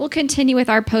We'll continue with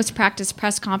our post-practice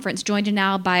press conference, joined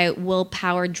now by Will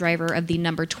Power, driver of the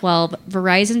number 12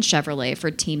 Verizon Chevrolet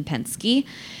for Team Penske.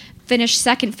 Finished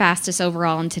second fastest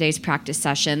overall in today's practice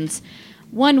sessions.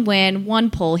 One win,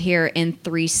 one pole here in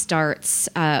 3 starts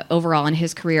overall in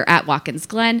his career at Watkins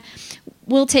Glen.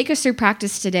 Will take us through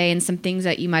practice today and some things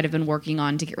that you might have been working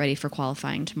on to get ready for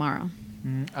qualifying tomorrow.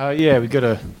 Yeah, we got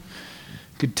a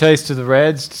good taste of the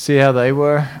Reds to see how they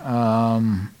were.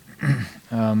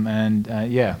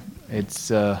 Yeah, it's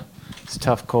a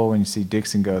tough call when you see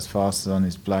Dixon go as fast on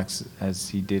his blacks as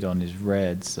he did on his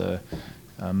reds. So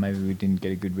maybe we didn't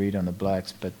get a good read on the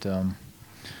blacks, but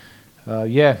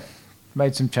yeah,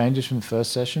 made some changes from the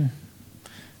first session.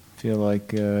 Feel like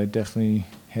definitely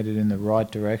headed in the right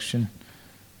direction,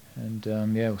 and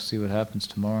yeah, we'll see what happens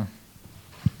tomorrow.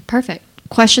 Perfect.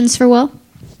 Questions for Will?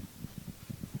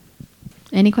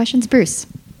 Any questions, Bruce?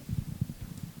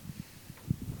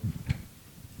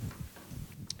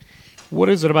 What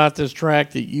is it about this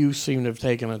track that you seem to have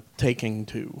taken a taking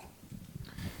to?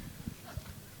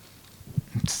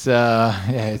 It's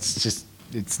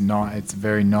it's a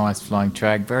very nice flying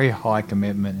track, very high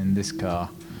commitment in this car,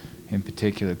 in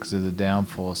particular because of the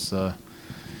downforce. So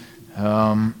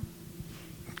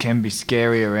can be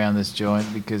scary around this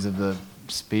joint because of the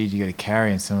speed you got to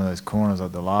carry in some of those corners,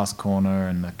 like the last corner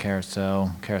and the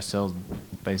carousel. Carousel's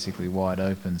basically wide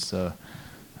open, so.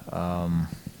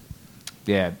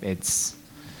 Yeah, it's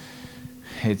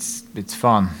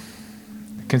fun.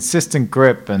 Consistent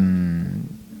grip, and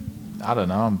I don't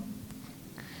know.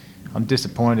 I'm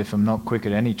disappointed if I'm not quick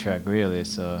at any track, really.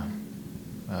 So,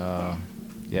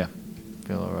 yeah,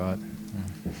 feel all right.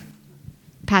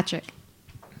 Patrick.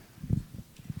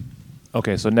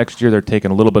 Okay, so next year they're taking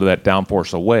a little bit of that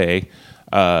downforce away.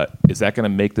 Is that going to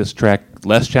make this track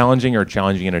less challenging or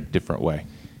challenging in a different way?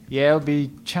 Yeah, it'll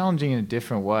be challenging in a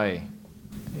different way.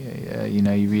 You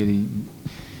know,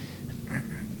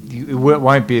 it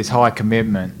won't be as high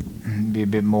commitment. It'll be a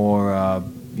bit more,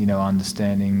 you know,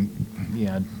 understanding, you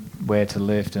know, where to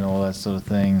lift and all that sort of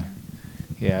thing.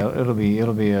 Yeah, it'll be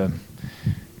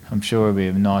I'm sure it'll be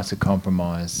a nicer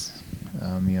compromise.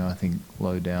 You know, I think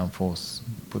low downforce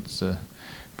puts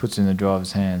in the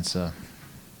driver's hands. So,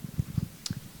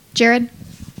 Jared?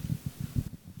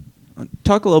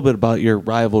 Talk a little bit about your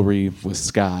rivalry with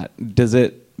Scott. Does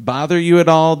it bother you at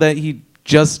all that he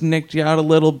just nicked you out a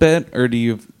little bit, or do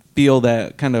you feel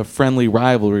that kind of friendly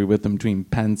rivalry with him between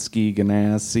Penske,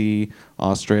 Ganassi,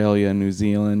 Australia, New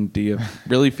Zealand? Do you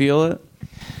really feel it?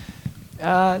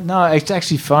 No, it's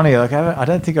actually funny. Like I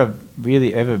don't think I've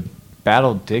really ever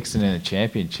battled Dixon in a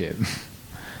championship.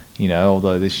 You know,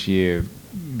 although this year,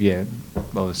 yeah,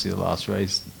 obviously the last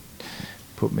race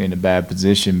put me in a bad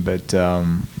position, but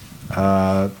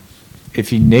if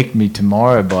he nicked me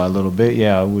tomorrow by a little bit,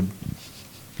 yeah, I would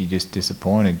be just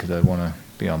disappointed because I want to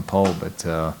be on pole. But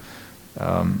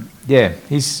yeah,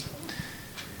 he's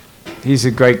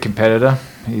a great competitor.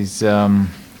 He's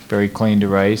very clean to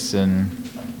race, and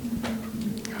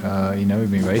you know, we've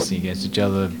been racing against each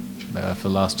other for the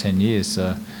last 10 years,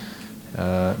 so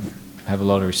have a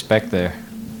lot of respect there.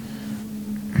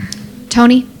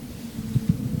 Tony?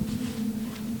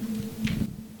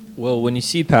 Well, when you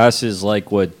see passes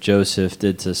like what Joseph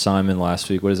did to Simon last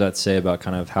week, what does that say about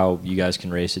kind of how you guys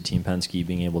can race at Team Penske,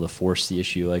 being able to force the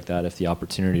issue like that if the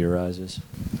opportunity arises?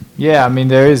 Yeah, I mean,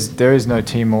 there is no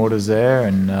team orders there,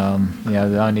 and you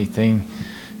know, the only thing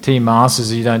team asks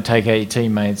is you don't take out your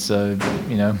teammates. So,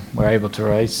 you know, we're able to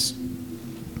race,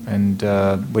 and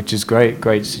which is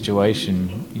great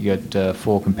situation. You got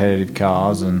 4 competitive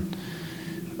cars, and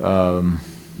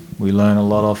we learn a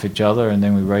lot off each other, and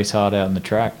then we race hard out on the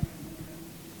track.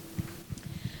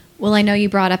 Well, I know you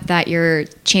brought up that your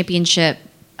championship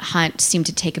hunt seemed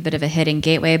to take a bit of a hit in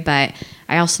Gateway, but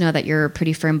I also know that you're a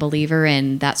pretty firm believer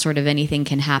in that sort of anything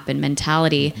can happen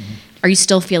mentality. Mm-hmm. Are you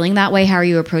still feeling that way? How are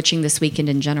you approaching this weekend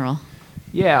in general?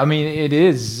 Yeah, I mean, it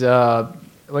is.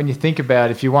 When you think about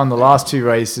it, if you won the last 2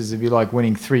 races, it'd be like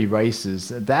winning 3 races.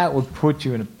 That would put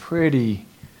you in a pretty,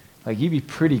 like, you'd be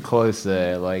pretty close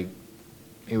there. Like,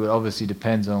 it would obviously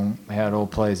depends on how it all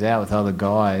plays out with other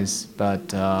guys,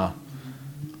 but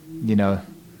you know,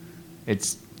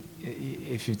 if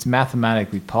it's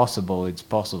mathematically possible, it's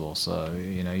possible. So,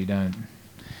 you know, you don't.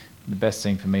 The best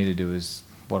thing for me to do is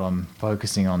what I'm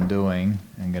focusing on doing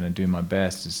and going to do my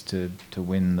best is to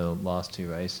win the last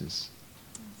 2 races.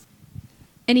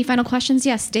 Any final questions?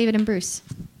 Yes, David and Bruce.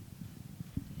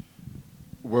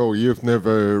 Well, you've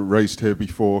never raced here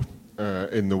before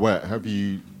in the wet. Have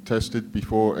you tested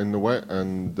before in the wet,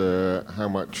 and how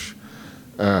much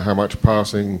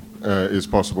passing is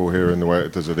possible here in the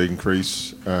wet? Does it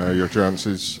increase your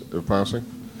chances of passing?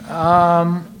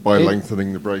 By It-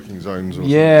 lengthening the braking zones? Or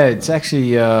Yeah, it's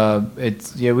actually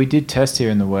we did test here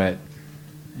in the wet,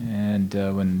 and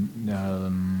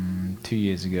when 2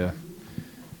 years ago,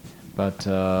 but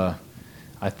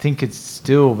I think it's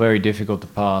still very difficult to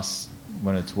pass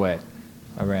when it's wet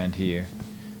around here.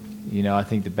 You know, I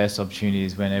think the best opportunity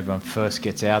is when everyone first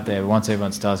gets out there. Once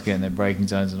everyone starts getting their braking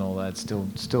zones and all that, it's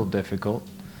still difficult.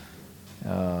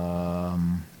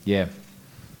 Yeah,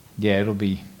 it'll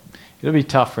be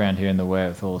tough around here in the wet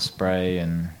with all the spray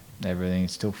and everything.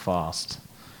 It's still fast,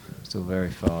 still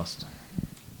very fast.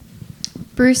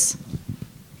 Bruce?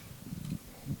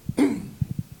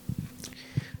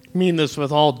 I mean this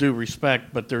with all due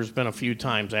respect, but there's been a few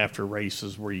times after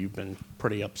races where you've been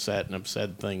pretty upset and have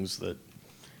said things that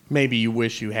maybe you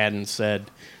wish you hadn't said.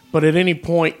 But at any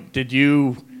point, did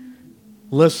you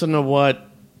listen to what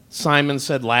Simon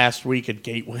said last week at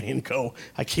Gateway and go,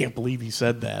 I can't believe he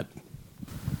said that?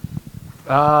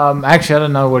 Actually, I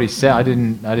don't know what he said. I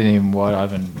didn't even watch. I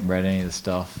haven't read any of the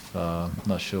stuff.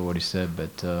 Not sure what he said,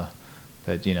 but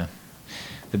you know,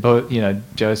 they both, you know,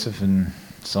 Joseph and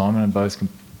Simon are both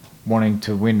wanting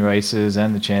to win races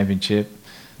and the championship.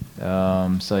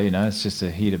 So you know, it's just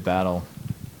a heated battle.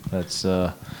 That's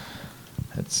how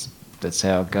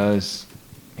it goes.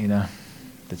 You know,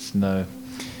 there's no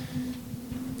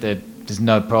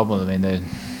problem. I mean,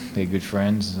 they're good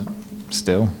friends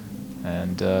still,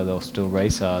 and they'll still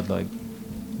race hard. Like,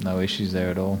 no issues there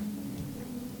at all.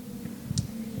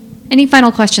 Any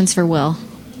final questions for Will?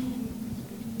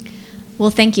 Well,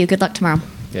 thank you. Good luck tomorrow.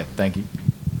 Yeah, thank you.